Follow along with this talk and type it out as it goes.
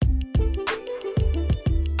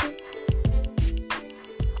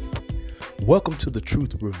Welcome to The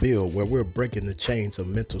Truth Revealed, where we're breaking the chains of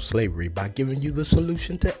mental slavery by giving you the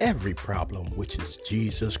solution to every problem, which is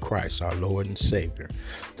Jesus Christ, our Lord and Savior.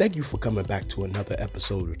 Thank you for coming back to another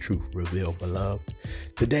episode of Truth Revealed, beloved.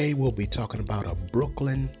 Today we'll be talking about a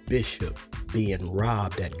Brooklyn bishop being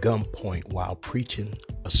robbed at gunpoint while preaching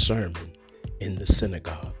a sermon in the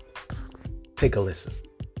synagogue. Take a listen.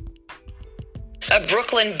 A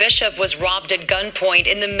Brooklyn bishop was robbed at gunpoint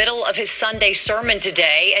in the middle of his Sunday sermon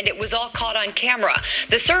today, and it was all caught on camera.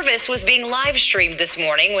 The service was being live streamed this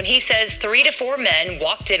morning when he says 3 to 4 men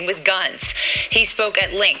walked in with guns. He spoke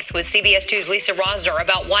at length with CBS 2's Lisa Rosner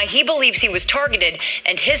about why he believes he was targeted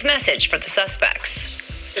and his message for the suspects.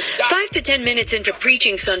 5 to 10 minutes into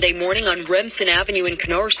preaching Sunday morning on Remsen Avenue in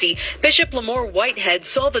Canarsie, Bishop Lamar Whitehead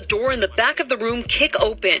saw the door in the back of the room kick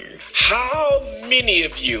open. How many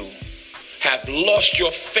of you have lost your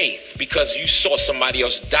faith because you saw somebody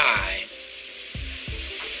else die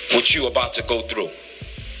what you about to go through?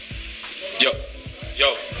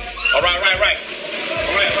 All right.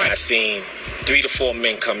 I seen 3 to 4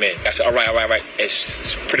 men come in. I said, all right.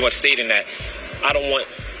 It's pretty much stating that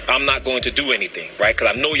I'm not going to do anything, right?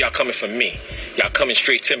 Because I know y'all coming for me. Y'all coming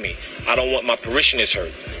straight to me. I don't want my parishioners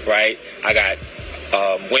hurt, right? I got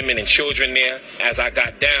women and children there. As I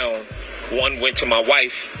got down, one went to my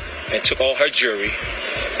wife and took all her jewelry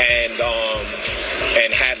and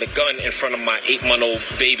had the gun in front of my 8-month-old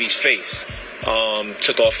baby's face.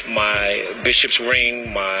 Took off my bishop's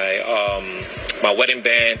ring, my wedding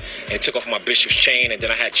band, and took off my bishop's chain, and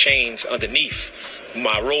then I had chains underneath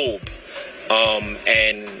my robe.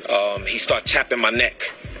 He started tapping my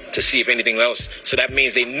neck to see if anything else. So that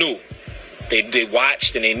means they knew. They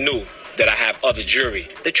watched and they knew that I have other jewelry.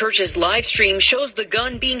 The church's live stream shows the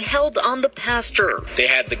gun being held on the pastor. They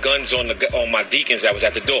had the guns on my deacons that was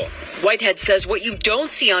at the door. Whitehead says what you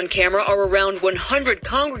don't see on camera are around 100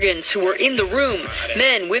 congregants who were in the room.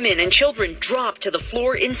 Men, women, and children dropped to the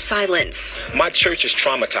floor in silence. My church is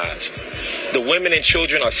traumatized. The women and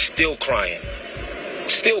children are still crying.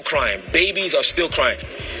 Still crying. Babies are still crying.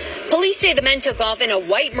 Police say the men took off in a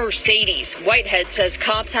white Mercedes. Whitehead says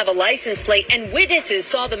cops have a license plate and witnesses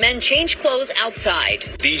saw the men change clothes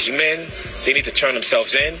outside. These men, they need to turn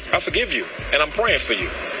themselves in. I forgive you, and I'm praying for you.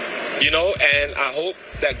 And I hope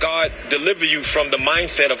that God deliver you from the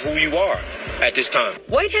mindset of who you are at this time.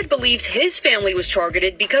 Whitehead believes his family was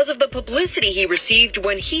targeted because of the publicity he received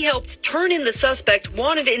when he helped turn in the suspect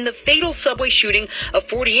wanted in the fatal subway shooting of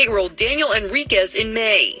 48-year-old Daniel Enriquez in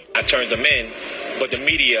May. I turned them in, but the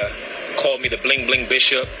media called me the bling bling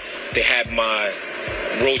bishop. They had my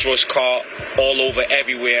Rolls Royce car all over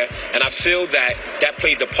everywhere, and I feel that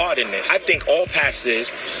played the part in this. I think all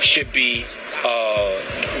pastors should be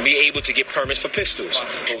able to get permits for pistols.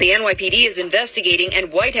 The NYPD is investigating,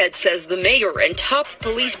 and Whitehead says the mayor and top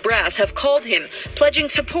police brass have called him, pledging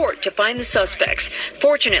support to find the suspects.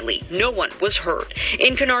 Fortunately, no one was hurt.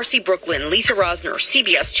 In Canarsie, Brooklyn, Lisa Rosner,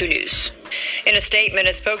 CBS 2 News. In a statement,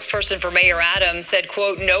 a spokesperson for Mayor Adams said,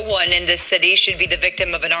 quote, "No one in this city should be the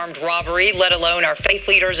victim of an armed robbery, let alone our faith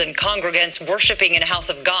leaders and congregants worshiping in a house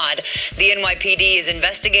of God. The NYPD is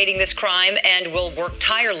investigating this crime and will work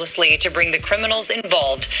tirelessly to bring the criminals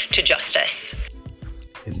involved to justice."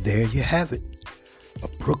 And there you have it. A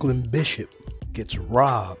Brooklyn bishop gets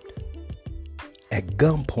robbed at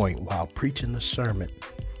gunpoint while preaching a sermon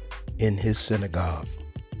in his synagogue.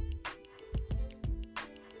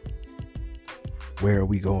 Where are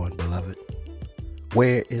we going, beloved?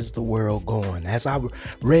 Where is the world going? As I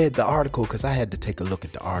read the article, because I had to take a look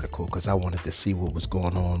at the article because I wanted to see what was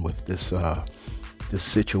going on with this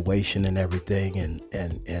situation and everything,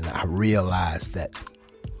 and I realized that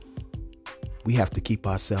we have to keep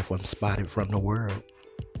ourselves unspotted from the world.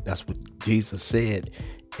 That's what Jesus said.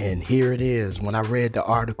 And here it is. When I read the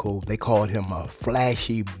article, they called him a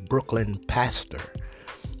flashy Brooklyn pastor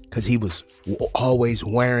because he was always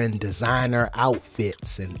wearing designer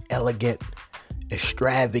outfits and elegant,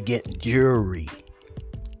 extravagant jewelry.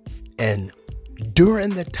 And during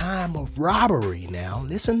the time of robbery, now,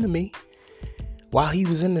 listen to me, while he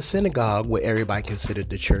was in the synagogue, where everybody considered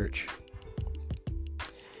the church,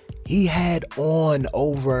 he had on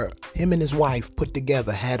him and his wife put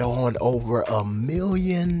together had on over $1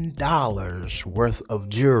 million worth of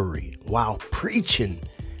jewelry while preaching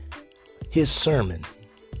his sermon.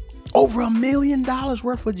 Over $1 million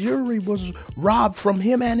worth of jewelry was robbed from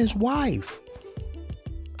him and his wife.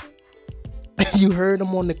 You heard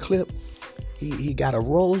him on the clip. He got a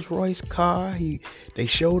Rolls Royce car. They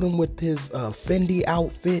showed him with his Fendi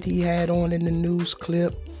outfit he had on in the news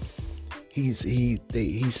clip. He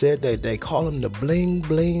said that they call him the bling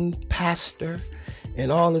bling pastor.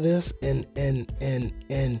 and all of this. And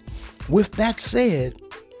with that said,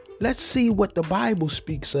 let's see what the Bible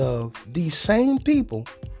speaks of. These same people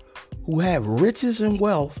who have riches and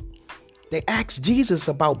wealth, they asked Jesus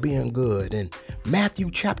about being good. In Matthew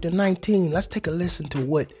chapter 19, let's take a listen to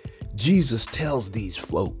what Jesus tells these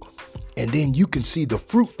folk. And then you can see the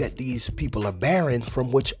fruit that these people are bearing,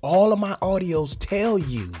 from which all of my audios tell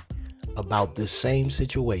you about this same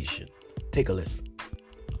situation. Take a listen.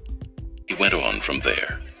 He went on from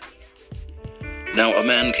there. Now a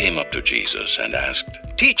man came up to Jesus and asked,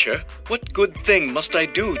 "Teacher, what good thing must I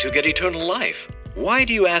do to get eternal life? Why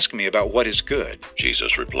do you ask me about what is good?"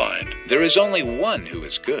 Jesus replied, "There is only one who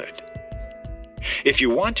is good. If you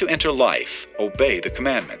want to enter life, obey the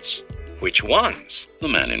commandments." "Which ones?" the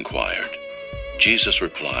man inquired. Jesus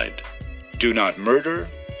replied, "Do not murder,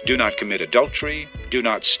 do not commit adultery, do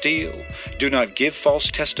not steal, do not give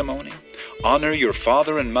false testimony, honor your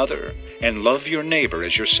father and mother, and love your neighbor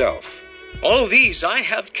as yourself." "All these I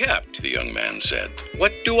have kept," the young man said.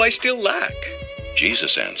 "What do I still lack?"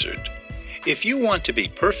 Jesus answered, "If you want to be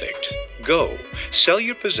perfect, go, sell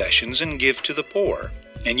your possessions and give to the poor,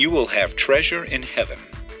 and you will have treasure in heaven.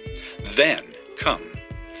 Then come,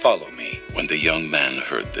 follow me." When the young man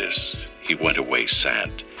heard this, he went away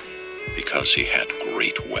sad, because he had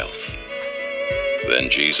great wealth. Then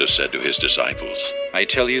Jesus said to his disciples, "I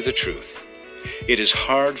tell you the truth. It is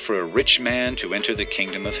hard for a rich man to enter the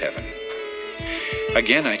kingdom of heaven.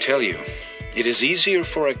 Again, I tell you, it is easier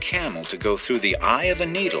for a camel to go through the eye of a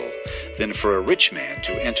needle than for a rich man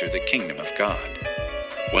to enter the kingdom of God."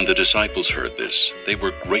 When the disciples heard this, they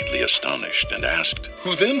were greatly astonished and asked,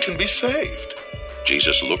 "Who then can be saved?"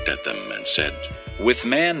 Jesus looked at them and said, "With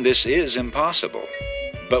man this is impossible,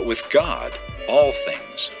 but with God all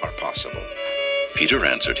things are possible." Peter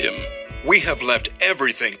answered him, "We have left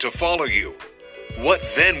everything to follow you. What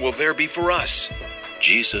then will there be for us?"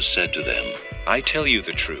 Jesus said to them, "I tell you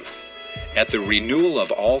the truth. At the renewal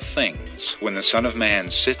of all things, when the Son of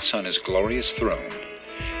Man sits on his glorious throne,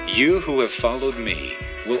 you who have followed me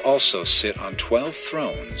will also sit on 12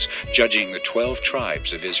 thrones, judging the 12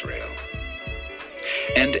 tribes of Israel.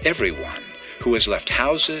 And everyone who has left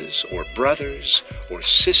houses or brothers or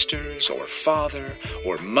sisters or father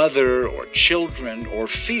or mother or children or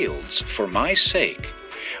fields for my sake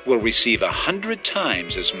will receive 100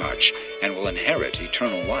 times as much and will inherit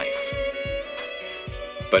eternal life.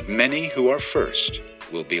 But many who are first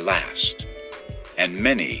will be last, and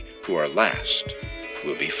many who are last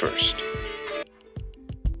will be first."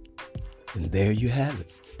 And there you have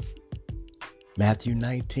it. Matthew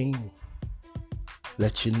 19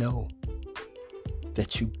 lets you know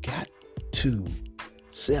that you got to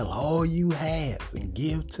sell all you have and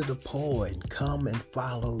give to the poor and come and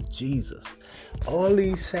follow Jesus. All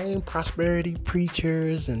these same prosperity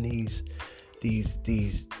preachers and these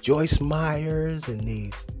Joyce Myers and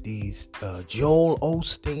these Joel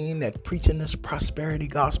Osteen that preaching this prosperity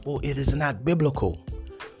gospel, it is not biblical.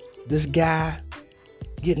 This guy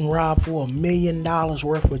getting robbed for $1 million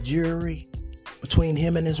worth of jewelry between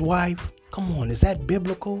him and his wife. Come on, is that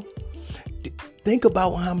biblical? Think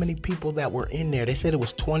about how many people that were in there. They said it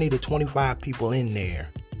was 20 to 25 people in there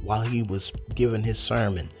while he was giving his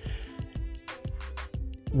sermon.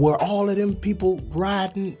 Were all of them people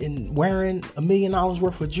riding and wearing $1 million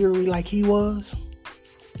worth of jewelry like he was?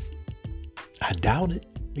 I doubt it,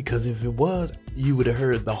 because if it was, you would have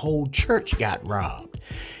heard the whole church got robbed.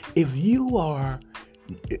 If you are,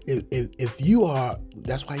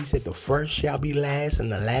 that's why he said the first shall be last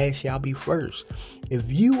and the last shall be first.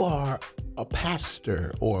 If you are a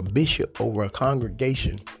pastor or a bishop over a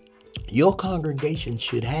congregation, your congregation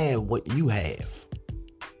should have what you have.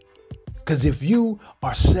 Because if you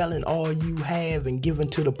are selling all you have and giving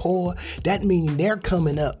to the poor, that means they're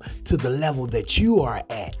coming up to the level that you are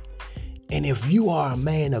at. And if you are a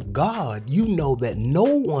man of God, you know that no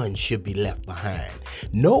one should be left behind.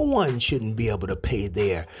 No one shouldn't be able to pay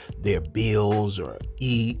their bills or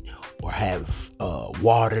eat or have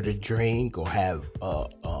water to drink or have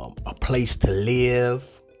a place to live.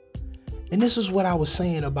 And this is what I was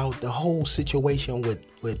saying about the whole situation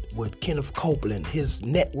with Kenneth Copeland, his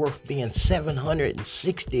net worth being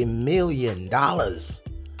 $760 million.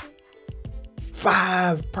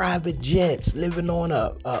 5 private jets, living on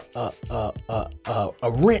a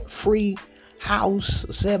rent-free house,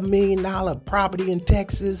 $7 million property in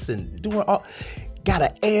Texas, and doing all, got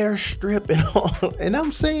an airstrip and all. And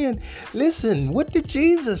I'm saying, listen, what did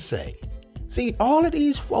Jesus say? See, all of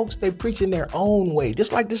these folks, they preaching their own way.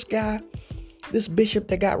 Just like this guy, this bishop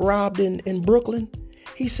that got robbed in Brooklyn.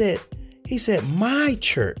 He said, my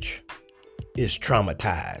church is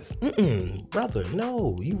traumatized. Brother,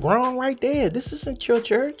 no, you wrong right there. This isn't your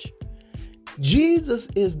church. Jesus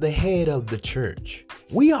is the head of the church.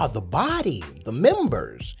 We are the body, the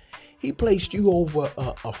members. He placed you over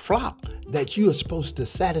a flock that you are supposed to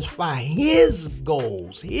satisfy his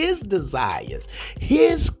goals, his desires,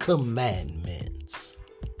 his commandments,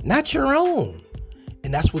 not your own.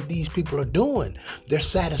 And that's what these people are doing. They're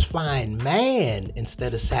satisfying man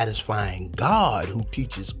instead of satisfying God, who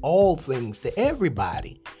teaches all things to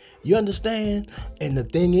everybody. You understand? And the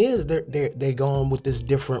thing is, they're going with this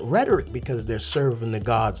different rhetoric because they're serving the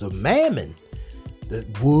gods of mammon, the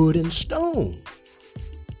wood and stone.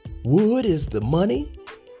 Wood is the money,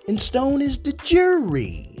 and stone is the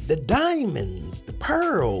jewelry, the diamonds, the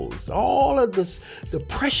pearls, all of the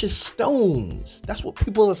precious stones. That's what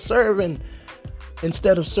people are serving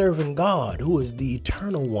instead of serving God, who is the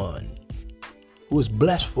eternal one, who is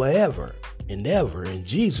blessed forever and ever in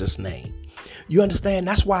Jesus' name. You understand?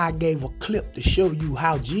 That's why I gave a clip to show you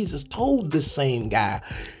how Jesus told this same guy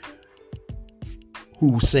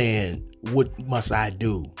who's saying, "What must I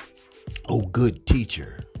do, oh good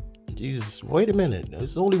teacher?" Jesus, wait a minute.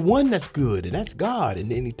 There's only one that's good, and that's God. And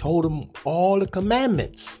then he told him all the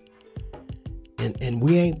commandments. And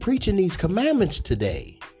we ain't preaching these commandments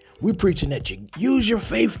today. We're preaching that you use your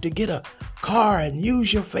faith to get a car and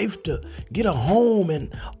use your faith to get a home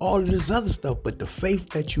and all of this other stuff. But the faith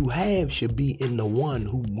that you have should be in the one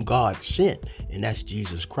whom God sent. And that's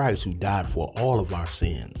Jesus Christ, who died for all of our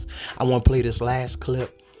sins. I want to play this last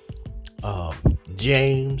clip of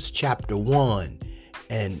James chapter 1.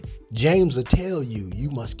 And James will tell you, you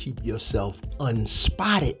must keep yourself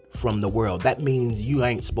unspotted from the world. That means you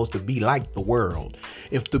ain't supposed to be like the world.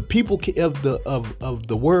 If the people of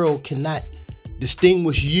the world cannot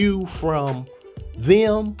distinguish you from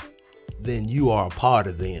them, then you are a part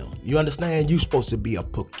of them. You understand? You're supposed to be a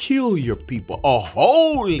peculiar people, a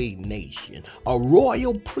holy nation, a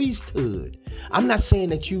royal priesthood. I'm not saying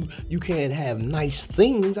that you can't have nice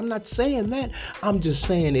things. I'm not saying that. I'm just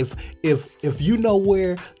saying if you know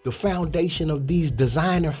where the foundation of these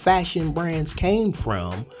designer fashion brands came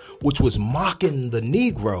from, which was mocking the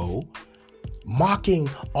Negro, mocking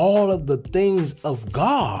all of the things of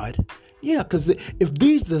God. Yeah, because if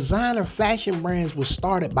these designer fashion brands were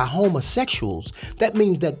started by homosexuals, that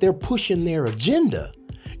means that they're pushing their agenda.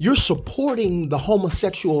 You're supporting the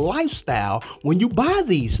homosexual lifestyle when you buy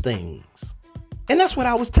these things. And that's what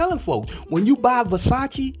I was telling folks. When you buy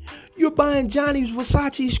Versace, you're buying Johnny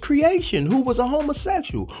Versace's creation, who was a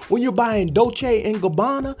homosexual. When you're buying Dolce and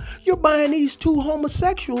Gabbana, you're buying these two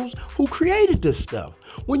homosexuals who created this stuff.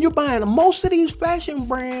 When you're buying most of these fashion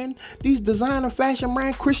brands, these designer fashion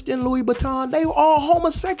brands, Christian, Louis Vuitton, they are all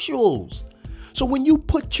homosexuals. So when you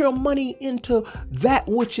put your money into that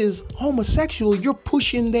which is homosexual, you're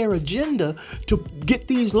pushing their agenda to get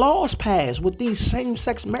these laws passed with these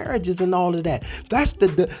same-sex marriages and all of that. That's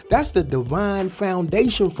the divine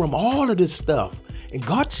foundation from all of this stuff. And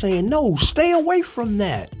God's saying, no, stay away from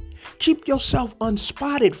that. Keep yourself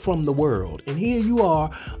unspotted from the world. And here you are,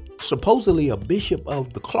 supposedly a bishop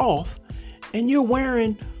of the cloth, and you're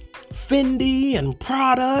wearing Fendi and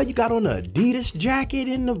Prada. You got on an Adidas jacket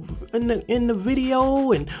in the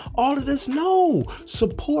video and all of this. No,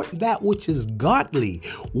 support that which is godly.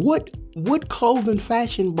 What clothing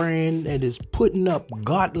fashion brand that is putting up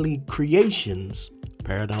godly creations?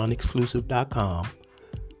 ParadigmExclusive.com.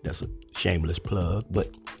 That's a shameless plug, but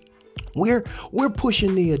we're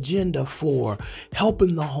pushing the agenda for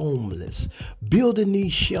helping the homeless, building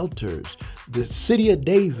these shelters. The city of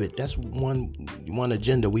David, that's one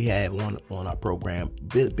agenda we have on our program,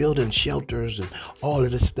 building shelters and all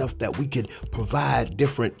of this stuff that we could provide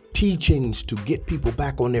different teachings to get people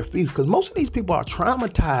back on their feet. Because most of these people are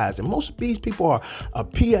traumatized, and most of these people are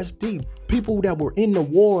PSD, people that were in the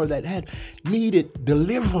war that had needed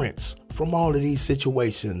deliverance from all of these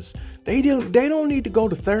situations. They don't need to go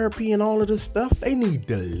to therapy and all of this stuff. They need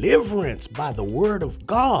deliverance by the word of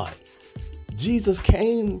God. Jesus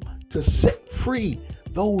came to set free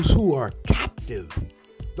those who are captive,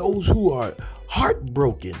 those who are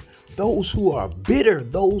heartbroken, those who are bitter,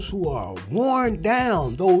 those who are worn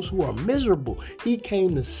down, those who are miserable. He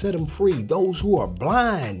came to set them free. Those who are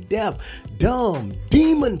blind, deaf, dumb,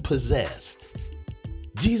 demon possessed.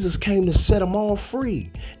 Jesus came to set them all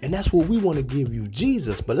free. And that's what we want to give you,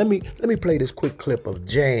 Jesus. But let me play this quick clip of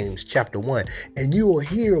James chapter 1, and you will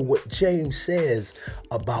hear what James says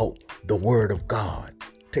about the word of God.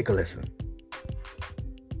 Take a listen.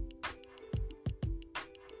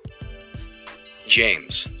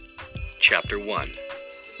 James chapter 1.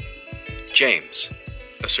 James,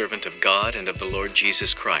 a servant of God and of the Lord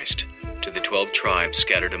Jesus Christ, to the 12 tribes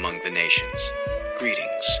scattered among the nations,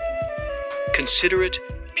 greetings. Consider it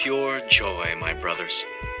pure joy, my brothers,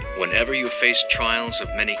 whenever you face trials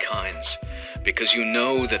of many kinds, because you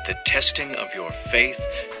know that the testing of your faith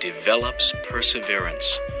develops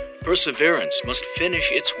perseverance. Perseverance must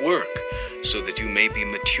finish its work so that you may be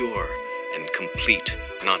mature and complete,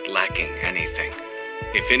 not lacking anything.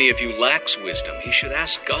 If any of you lacks wisdom, he should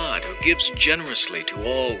ask God, who gives generously to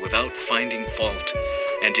all without finding fault,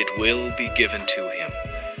 and it will be given to him.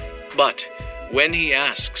 But when he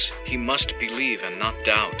asks, he must believe and not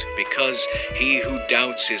doubt, because he who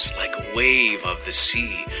doubts is like a wave of the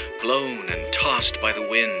sea, blown and tossed by the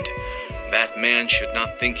wind. That man should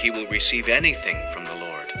not think he will receive anything from the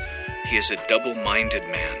Lord. He is a double-minded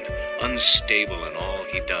man, unstable in all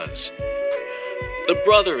he does. The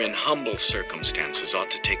brother in humble circumstances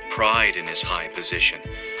ought to take pride in his high position,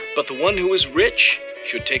 but the one who is rich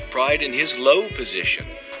should take pride in his low position,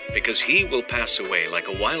 because he will pass away like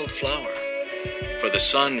a wild flower. For the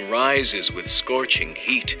sun rises with scorching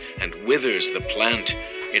heat and withers the plant.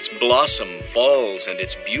 Its blossom falls and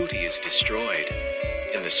its beauty is destroyed.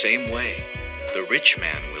 In the same way, the rich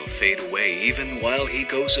man will fade away even while he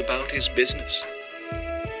goes about his business.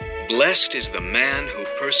 Blessed is the man who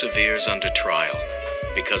perseveres under trial,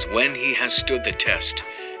 because when he has stood the test,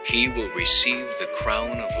 he will receive the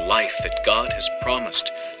crown of life that God has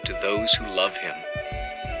promised to those who love him.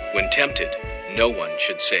 When tempted, no one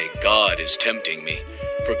should say, God is tempting me,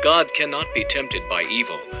 for God cannot be tempted by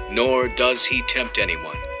evil, nor does he tempt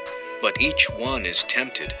anyone. But each one is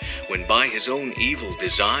tempted when by his own evil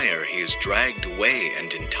desire he is dragged away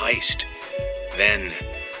and enticed. Then,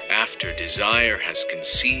 after desire has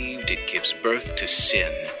conceived, it gives birth to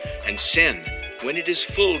sin, and sin, when it is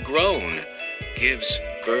full grown, gives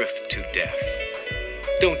birth to death.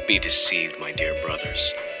 Don't be deceived, my dear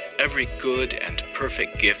brothers. Every good and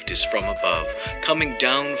perfect gift is from above, coming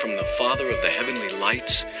down from the Father of the heavenly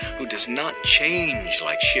lights, who does not change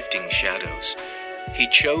like shifting shadows. He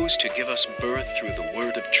chose to give us birth through the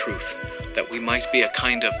word of truth, that we might be a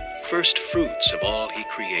kind of first fruits of all he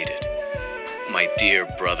created. My dear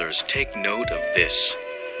brothers, take note of this.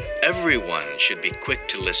 Everyone should be quick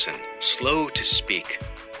to listen, slow to speak,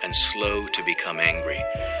 and slow to become angry.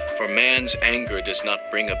 For man's anger does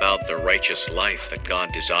not bring about the righteous life that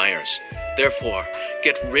God desires. Therefore,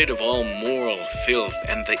 get rid of all moral filth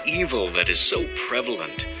and the evil that is so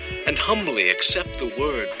prevalent, and humbly accept the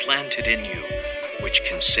word planted in you, which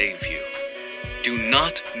can save you. Do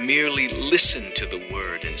not merely listen to the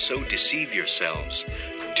word and so deceive yourselves.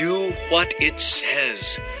 Do what it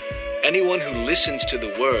says. Anyone who listens to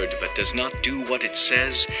the word but does not do what it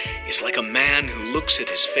says is like a man who looks at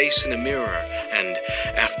his face in a mirror and,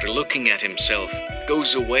 after looking at himself,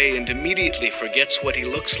 goes away and immediately forgets what he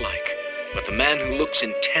looks like. But the man who looks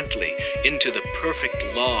intently into the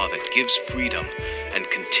perfect law that gives freedom and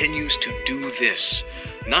continues to do this,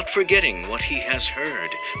 not forgetting what he has heard,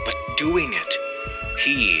 but doing it,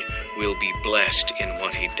 he will be blessed in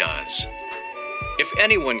what he does. If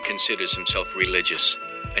anyone considers himself religious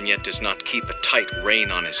and yet does not keep a tight rein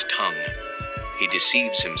on his tongue, he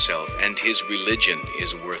deceives himself, and his religion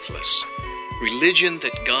is worthless. Religion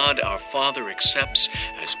that God our Father accepts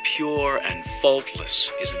as pure and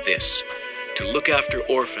faultless is this: to look after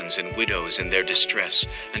orphans and widows in their distress,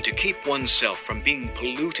 and to keep oneself from being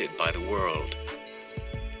polluted by the world.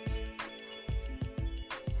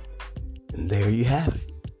 And there you have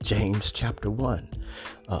it, James chapter 1.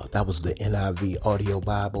 That was the NIV audio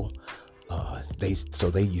Bible.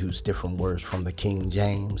 They use different words from the King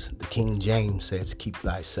James. The King James says, keep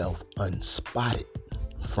thyself unspotted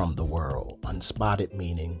from the world. Unspotted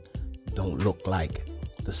meaning don't look like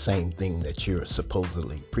the same thing that you're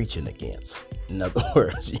supposedly preaching against. In other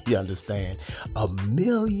words, you understand, $1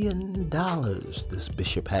 million this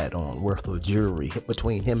bishop had on worth of jewelry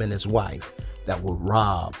between him and his wife that were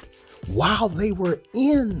robbed while they were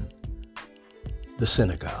in the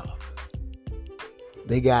synagogue.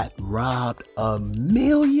 They got robbed $1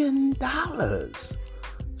 million.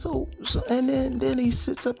 So and then he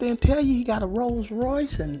sits up there and tell you he got a Rolls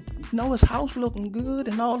Royce and his house looking good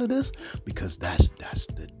and all of this, because that's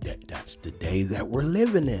the day that we're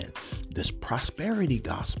living in. This prosperity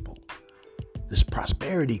gospel.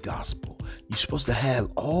 You're supposed to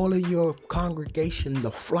have all of your congregation,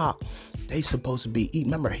 the flock, they supposed to be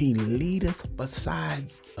eating. Remember, he leadeth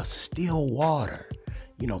beside a still water.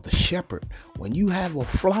 The shepherd. When you have a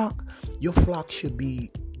flock, your flock should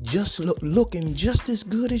be just looking just as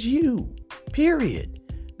good as you, period.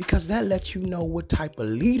 Because that lets you know what type of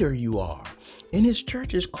leader you are. And his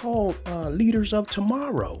church is called Leaders of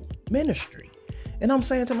Tomorrow Ministry. And I'm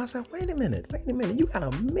saying to myself, wait a minute. You got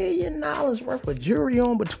 $1 million worth of jewelry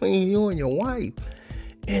on between you and your wife.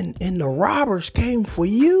 And the robbers came for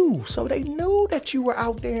you. So they knew that you were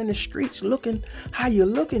out there in the streets looking how you're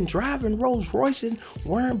looking, driving Rolls Royces,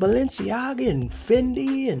 wearing Balenciaga and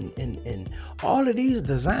Fendi and all of these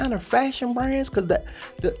designer fashion brands. Because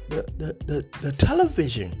the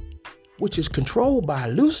television, which is controlled by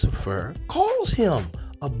Lucifer, calls him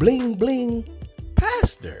a bling bling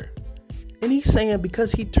pastor. And he's saying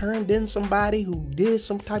because he turned in somebody who did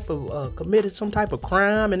some type of, committed some type of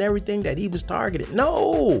crime and everything that he was targeted.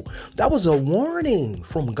 No, that was a warning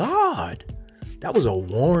from God. That was a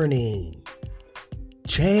warning.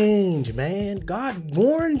 Change, man. God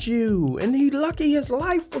warned you. And he lucky his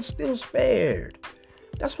life was still spared.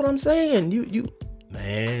 That's what I'm saying.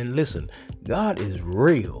 Man, listen, God is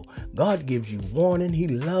real. God gives you warning. He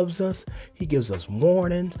loves us. He gives us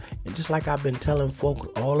warnings. And just like I've been telling folks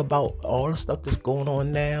all about all the stuff that's going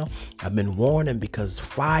on now, I've been warning because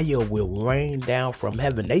fire will rain down from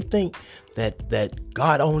heaven. They think that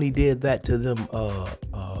God only did that to them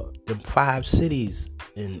 5 cities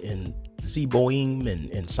in Zeboim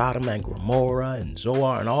and Sodom and Gomorrah and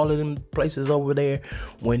Zoar and all of them places over there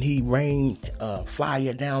when he rained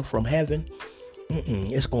fire down from heaven.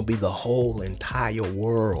 It's going to be the whole entire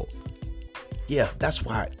world. Yeah, that's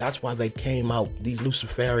why they came out, these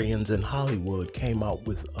Luciferians in Hollywood came out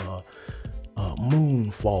with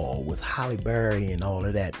Moonfall with Halle Berry and all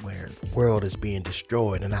of that, where the world is being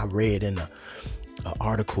destroyed. And I read in an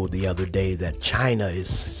article the other day that China is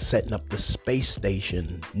setting up the space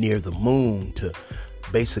station near the moon to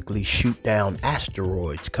basically shoot down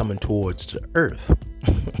asteroids coming towards the Earth.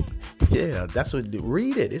 Yeah, that's what.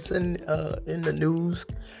 Read it. It's in the news.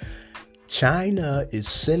 China is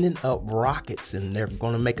sending up rockets, and they're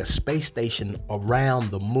going to make a space station around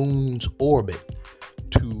the moon's orbit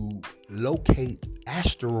to locate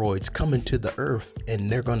asteroids coming to the Earth,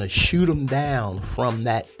 and they're going to shoot them down from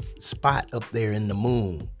that spot up there in the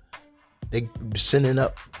moon. They're sending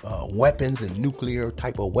up weapons and nuclear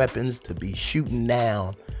type of weapons to be shooting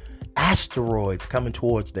down asteroids coming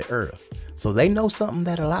towards the Earth. So they know something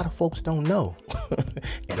that a lot of folks don't know.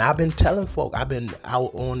 And I've been telling folks, I've been out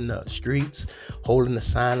on the streets holding the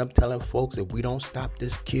sign up telling folks, if we don't stop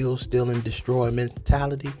this kill, steal, and destroy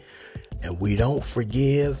mentality, and we don't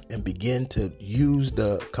forgive and begin to use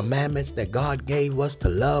the commandments that God gave us to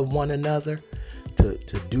love one another, to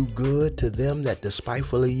do good to them that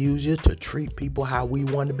despitefully use you, to treat people how we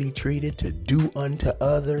want to be treated, to do unto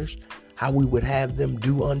others how we would have them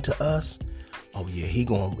do unto us. Oh yeah,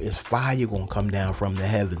 it's fire gonna come down from the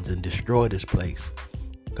heavens and destroy this place.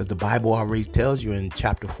 Because the Bible already tells you in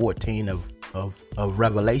chapter 14 of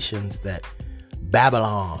Revelations that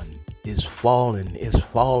Babylon is fallen,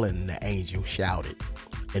 the angel shouted.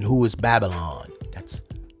 And who is Babylon? That's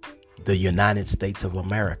the United States of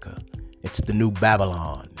America. It's the new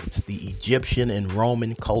Babylon. It's the Egyptian and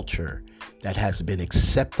Roman culture that has been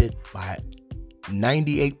accepted by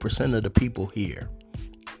 98% of the people here.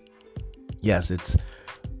 Yes, it's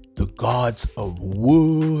the gods of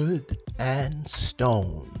wood and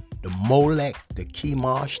stone. The Molech, the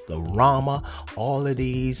Chemosh, the Rama, all of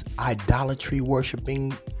these idolatry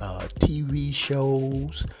worshiping TV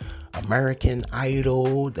shows, American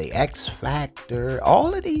Idol, The X Factor,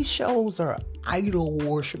 all of these shows are idol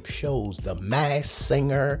worship shows. The Masked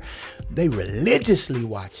Singer, they religiously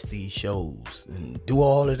watch these shows and do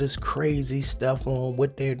all of this crazy stuff on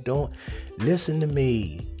what they're doing. Listen to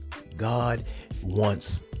me. God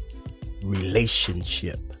wants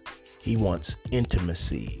relationship. He wants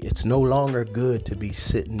intimacy. It's no longer good to be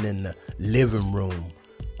sitting in the living room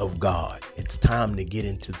of God. It's time to get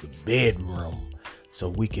into the bedroom so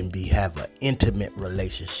we can have an intimate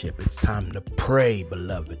relationship. It's time to pray,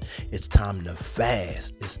 beloved. It's time to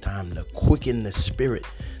fast. It's time to quicken the spirit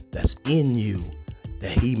that's in you,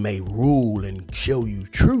 that he may rule and show you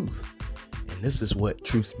truth. And this is what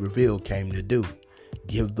Truth Revealed came to do.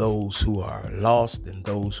 Give those who are lost and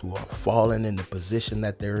those who are fallen in the position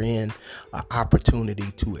that they're in an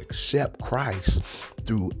opportunity to accept Christ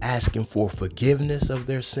through asking for forgiveness of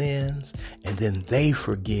their sins, and then they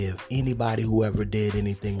forgive anybody who ever did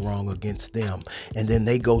anything wrong against them, and then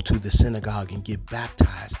they go to the synagogue and get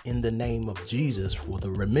baptized in the name of Jesus for the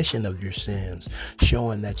remission of your sins,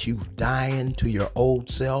 showing that you've dying to your old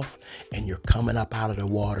self and you're coming up out of the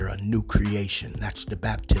water a new creation. That's the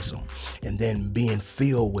baptism. And then being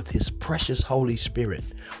filled with his precious Holy Spirit,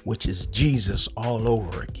 which is Jesus all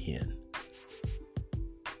over again.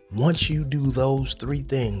 Once you do those 3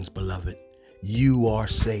 things, beloved, you are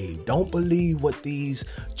saved. Don't believe what these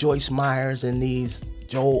Joyce Myers and these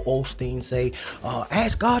Joel Osteen say.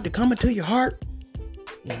 Ask God to come into your heart.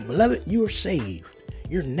 Beloved, you're saved.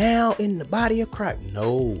 You're now in the body of Christ.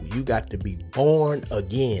 No, you got to be born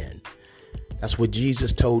again. That's what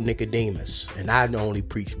Jesus told Nicodemus. And I only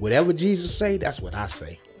preach whatever Jesus say, that's what I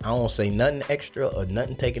say. I don't say nothing extra or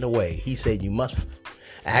nothing taken away. He said you must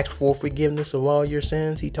ask for forgiveness of all your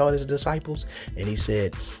sins. He taught his disciples. And he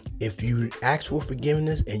said, if you ask for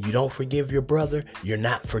forgiveness and you don't forgive your brother, you're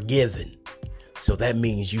not forgiven. So that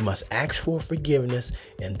means you must ask for forgiveness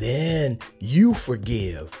and then you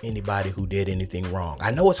forgive anybody who did anything wrong. I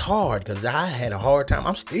know it's hard because I had a hard time.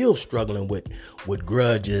 I'm still struggling with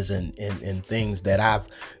grudges and things that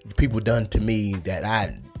people done to me that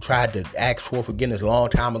I tried to ask for forgiveness a long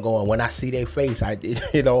time ago. And when I see their face,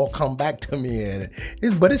 it all come back to me.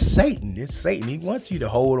 But it's Satan. It's Satan. He wants you to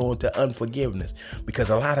hold on to unforgiveness because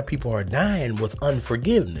a lot of people are dying with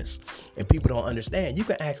unforgiveness. And people don't understand. You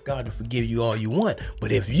can ask God to forgive you all you want,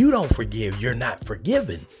 but if you don't forgive, you're not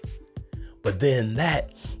forgiven. But then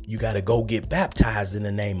you got to go get baptized in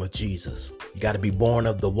the name of Jesus. You got to be born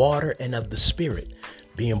of the water and of the Spirit.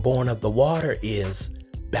 Being born of the water is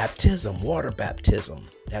baptism, water baptism.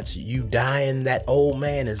 That's you dying. That old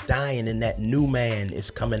man is dying and that new man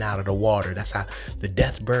is coming out of the water. That's how the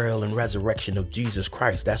death, burial, and resurrection of Jesus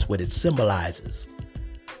Christ. That's what it symbolizes.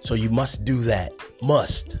 So you must do that.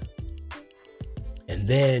 Must. And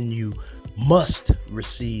then you must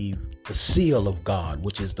receive the seal of God,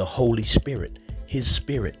 which is the Holy Spirit, his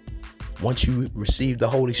Spirit. Once you receive the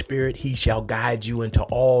Holy Spirit, he shall guide you into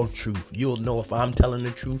all truth. You'll know if I'm telling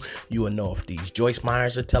the truth. You will know if these Joyce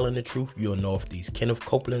Meyers are telling the truth. You'll know if these Kenneth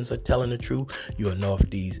Copelands are telling the truth. You'll know if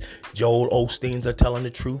these Joel Osteens are telling the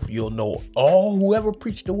truth. You'll know whoever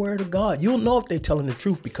preached the word of God. You'll know if they're telling the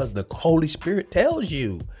truth because the Holy Spirit tells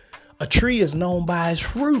you. A tree is known by its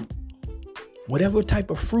fruit. Whatever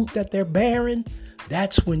type of fruit that they're bearing,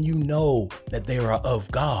 that's when you know that they are of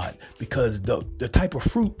God. Because the type of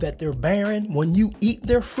fruit that they're bearing, when you eat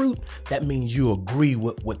their fruit, that means you agree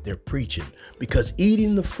with what they're preaching. Because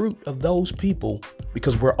eating the fruit of those people,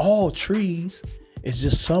 because we're all trees, it's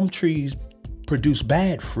just some trees produce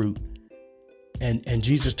bad fruit. And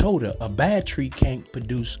Jesus told her, a bad tree can't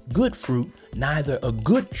produce good fruit, neither a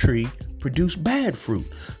good tree produce bad fruit.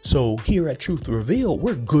 So here at Truth Revealed,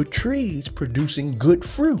 we're good trees producing good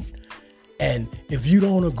fruit. And if you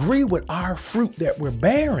don't agree with our fruit that we're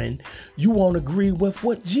bearing, you won't agree with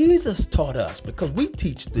what Jesus taught us, because we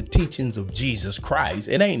teach the teachings of Jesus Christ.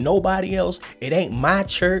 It ain't nobody else. It ain't my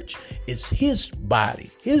church. It's his body,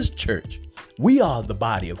 his church. We are the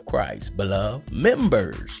body of Christ, beloved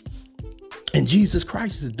members. And Jesus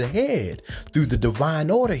Christ is the head. Through the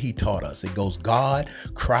divine order he taught us. It goes God,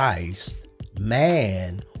 Christ,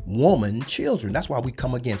 man, woman, children. That's why we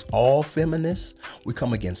come against all feminists. We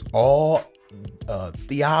come against all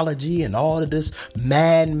theology and all of this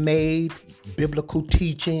man-made biblical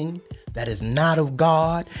teaching that is not of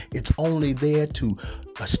God. It's only there to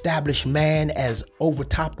establish man as over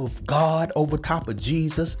top of God, over top of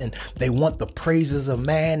Jesus. And they want the praises of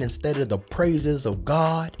man instead of the praises of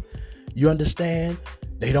God. You understand?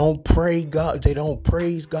 They don't pray God. They don't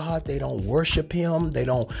praise God. They don't worship him. They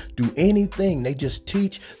don't do anything. They just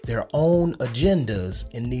teach their own agendas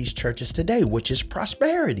in these churches today, which is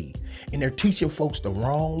prosperity. And they're teaching folks the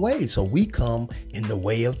wrong way. So we come in the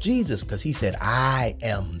way of Jesus because he said, I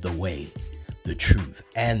am the way, the truth,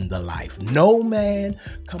 and the life. No man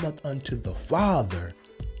cometh unto the Father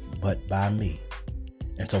but by me.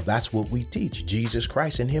 And so that's what we teach, Jesus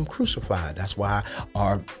Christ and him crucified. That's why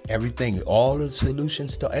everything, all the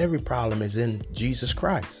solutions to every problem is in Jesus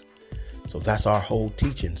Christ. So that's our whole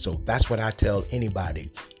teaching. So that's what I tell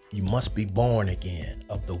anybody. You must be born again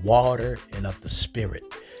of the water and of the Spirit.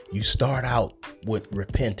 You start out with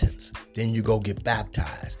repentance, then you go get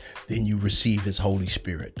baptized, then you receive his Holy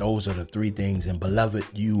Spirit. Those are the three things. And beloved,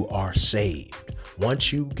 you are saved.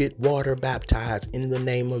 Once you get water baptized in the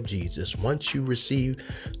name of Jesus, once you receive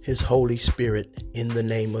his Holy Spirit in the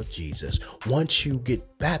name of Jesus, once you get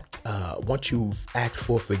once you've asked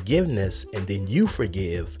for forgiveness and then you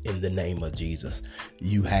forgive in the name of Jesus,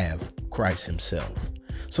 you have Christ himself.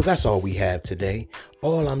 So that's all we have today.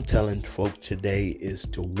 All I'm telling folks today is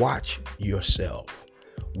to watch yourself.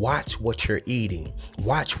 Watch what you're eating.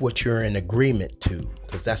 Watch what you're in agreement to,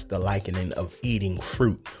 because that's the likening of eating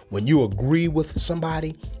fruit. When you agree with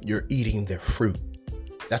somebody, you're eating their fruit.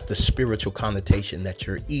 That's the spiritual connotation that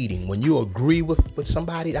you're eating. When you agree with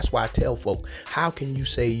somebody, that's why I tell folk, how can you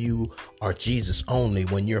say you are Jesus only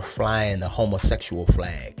when you're flying a homosexual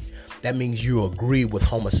flag? That means you agree with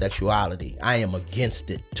homosexuality. I am against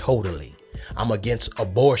it totally. I'm against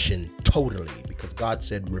abortion totally, because God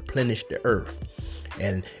said replenish the earth.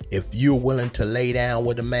 And if you're willing to lay down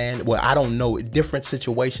with a man, well, I don't know, different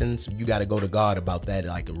situations, you got to go to God about that,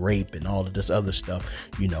 like rape and all of this other stuff,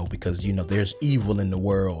 because, there's evil in the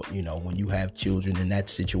world, when you have children in that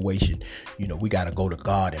situation, we got to go to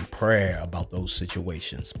God in prayer about those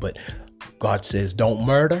situations. But God says, don't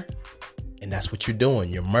murder. And that's what you're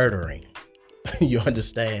doing. You're murdering. You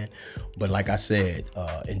understand? But like I said,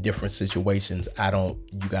 in different situations,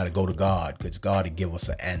 you got to go to God, because God will give us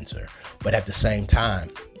an answer. But at the same time,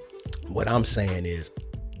 what I'm saying is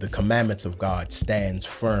the commandments of God stands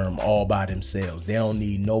firm all by themselves. They don't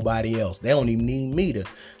need nobody else. They don't even need me to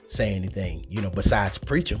say anything, besides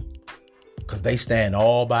preach them, because they stand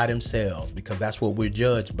all by themselves, because that's what we're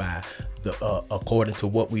judged by, according to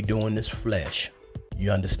what we do in this flesh. You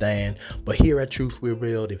understand? But here at Truth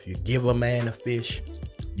Revealed, if you give a man a fish,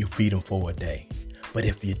 you feed him for a day. But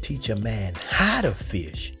if you teach a man how to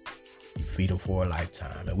fish, you feed him for a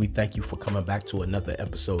lifetime. And we thank you for coming back to another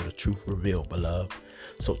episode of Truth Revealed, beloved.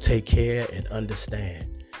 So take care and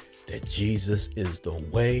understand that Jesus is the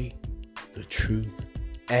way, the truth,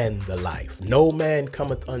 and the life. No man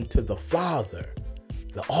cometh unto the Father,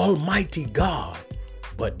 the Almighty God,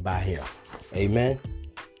 but by him. Amen.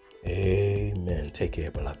 Amen. Take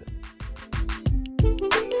care, beloved.